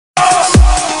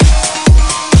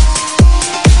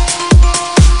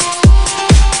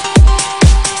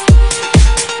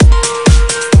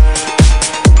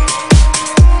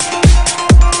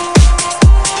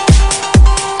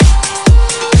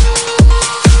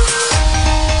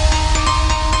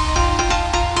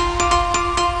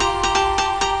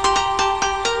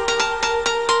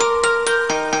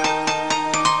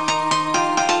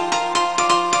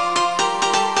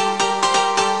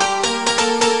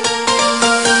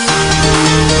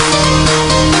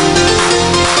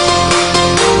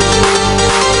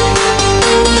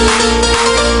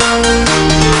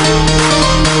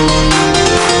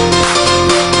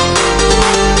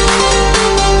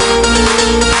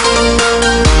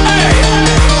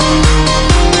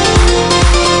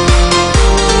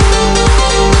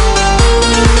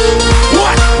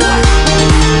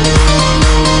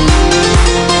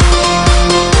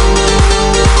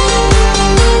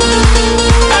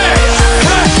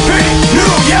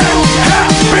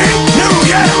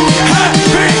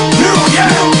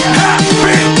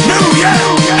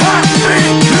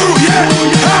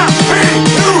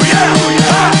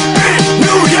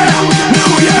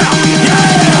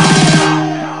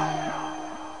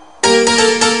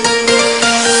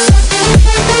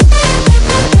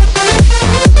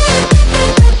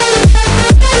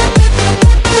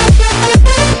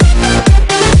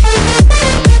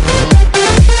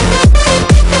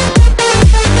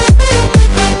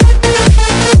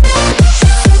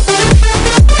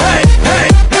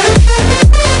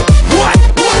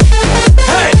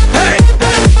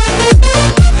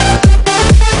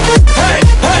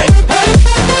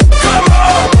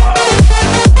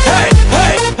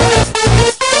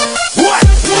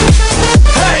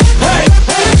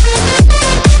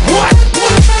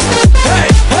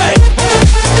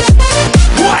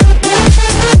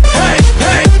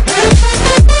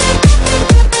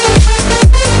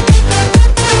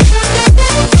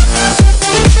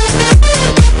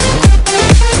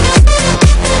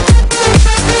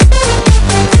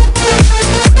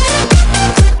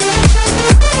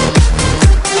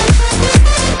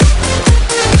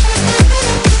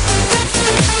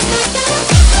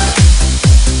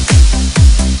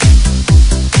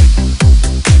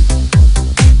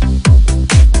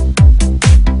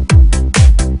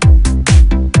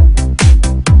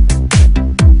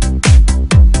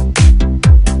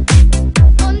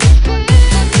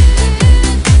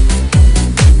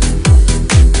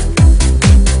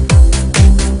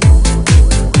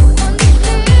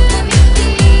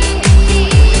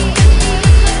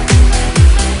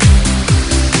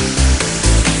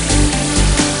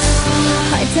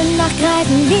Nacht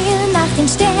reiten wir nach den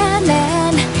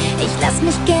Sternen. Ich lass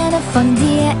mich gerne von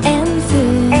dir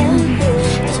entführen.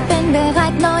 Ich bin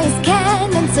bereit, Neues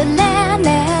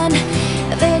kennenzulernen.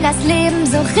 Will das Leben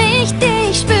so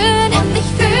richtig spüren. Und ich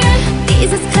fühl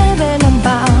dieses Kribbeln im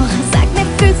Bauch. Sag mir,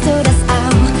 fühlst du das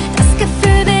auch? Das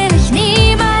Gefühl will ich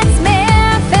niemals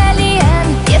mehr verlieren.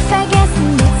 Wir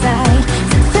vergessen die Zeit,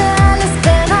 sind für alles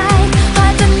bereit.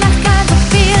 Heute Nacht kann so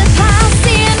viel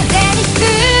passieren. Denn ich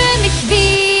fühl mich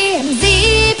wie im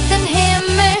 7.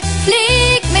 Himmel.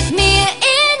 Flieg mit mir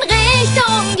in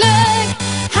Richtung Glück.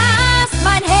 Hast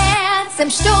mein Herz im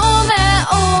Sturm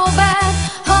erobert.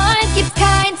 Heute gibt's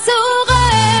kein Zurück.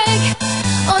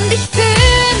 Und ich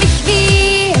fühl mich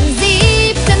wie im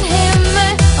 7.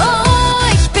 Himmel. Oh,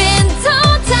 ich bin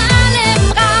total im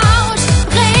Rausch.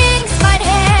 Bringst mein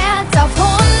Herz auf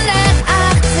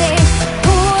 180.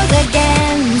 Pure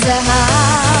Gänsehaut.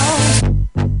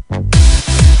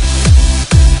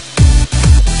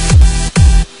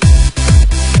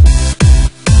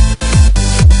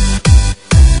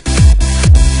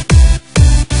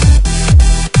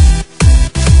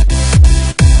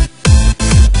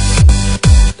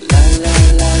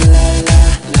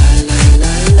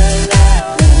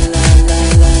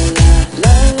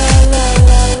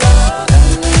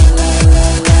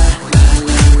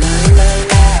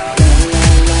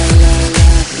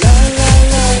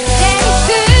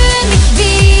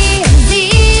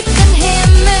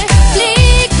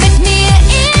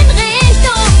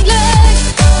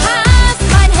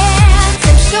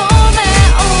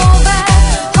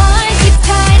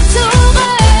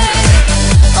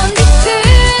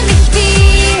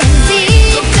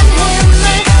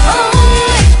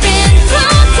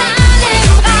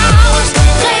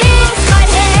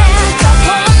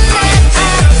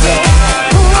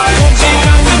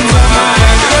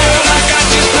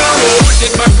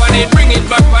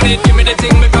 Give me the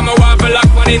thing, make a wobble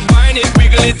up on it. Wine it,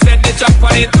 wiggle it, set the chop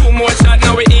on it. 2 more shots,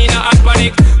 now we in a hot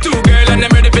panic. 2 girl and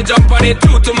I'm ready for jump on it.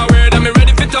 True to my word, I'm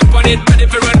ready for jump on it. Ready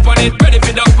for run on it, ready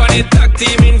for dump on it. Tag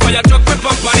team in for your truck, we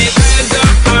pump on it. Hands up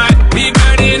high, we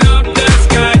burning up the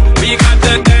sky. We got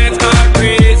the dance all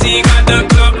crazy, got the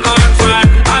club on fire.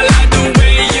 I like the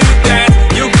way you dance,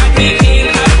 you got me in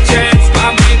a trance.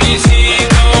 My baby, she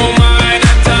don't mind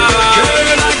at all.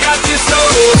 Girl, I got you so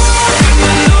and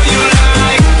I know you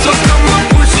like. So come on,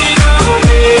 push it on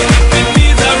me. If it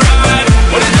feels alright,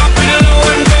 wanna drop it low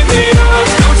and bend it up.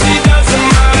 No, she doesn't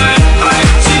mind.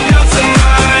 She doesn't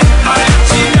mind.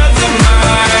 She doesn't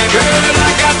mind. Girl,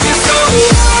 I got you so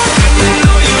and I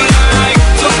know you like.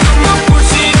 So come on,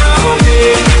 push it on me.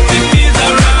 If it feels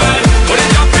alright, wanna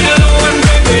drop it low and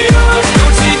bend it up. No,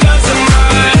 she doesn't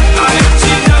mind.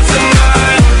 She doesn't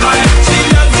mind. She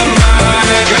doesn't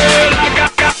mind. Girl, I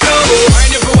got so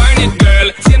wine it, girl.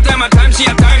 Same time I time, she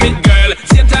a time it, girl.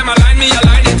 Same time I line me, I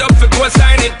line it up for go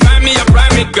sign it. Prime me, I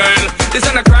prime it, girl. This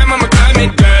ain't a crime, I'm a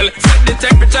climate, girl. Set the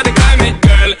temperature, the climate,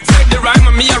 girl. Set the rhyme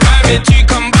on me, I rhyme it. She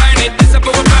combine it, this up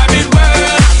for a private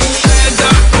world. Hands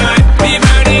up high, we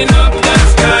burning up the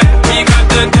sky. We got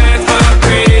the dance for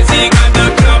crazy, got the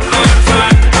club on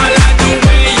fire. I like the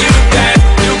way you dance,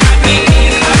 you got me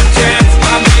in a trance.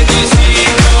 My baby,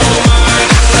 she don't mind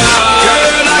at all.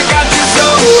 Girl, I got you so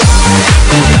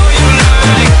I know you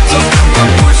like. So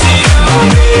come on,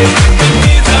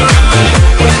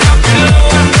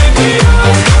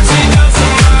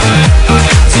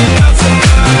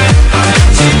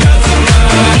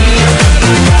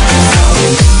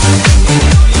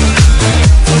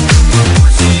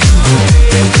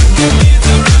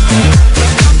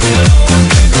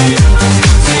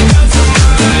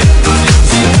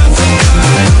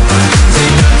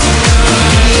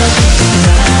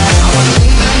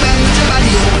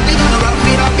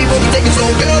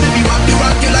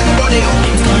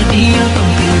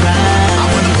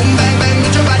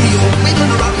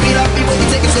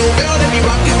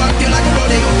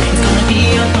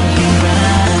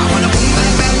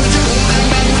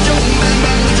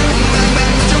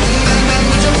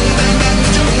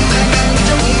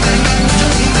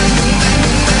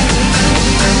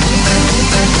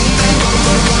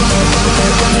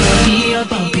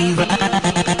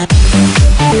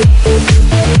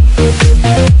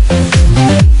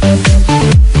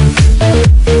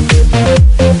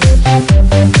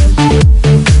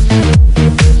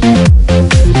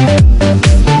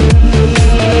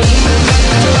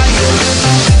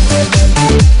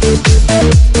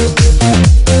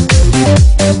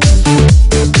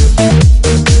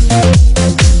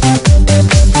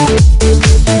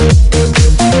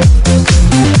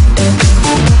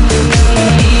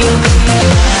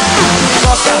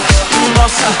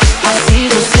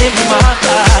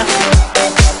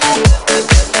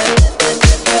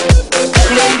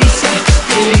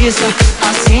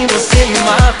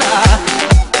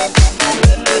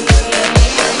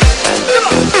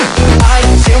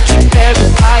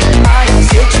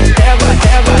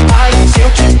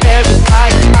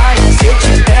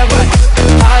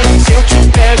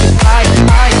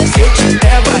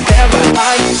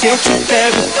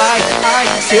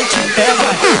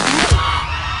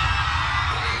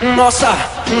 Nossa,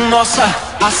 nossa,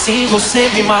 assim você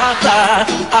me mata.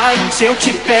 Ai, se eu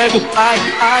te pego, ai,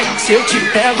 ai, se eu te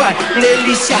pego, ai,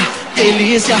 delícia,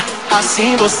 delícia,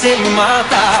 assim você me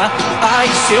mata. Ai,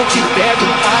 se eu te pego,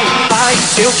 ai, ai,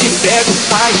 se eu te pego,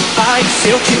 ai, ai, se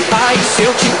eu te, ai, se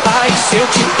eu te, ai, se eu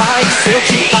te, ai, se eu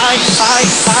te, ai, ai,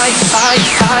 ai, ai,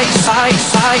 ai, ai,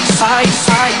 ai, ai,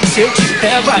 ai, se eu te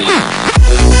pego,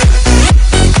 ai.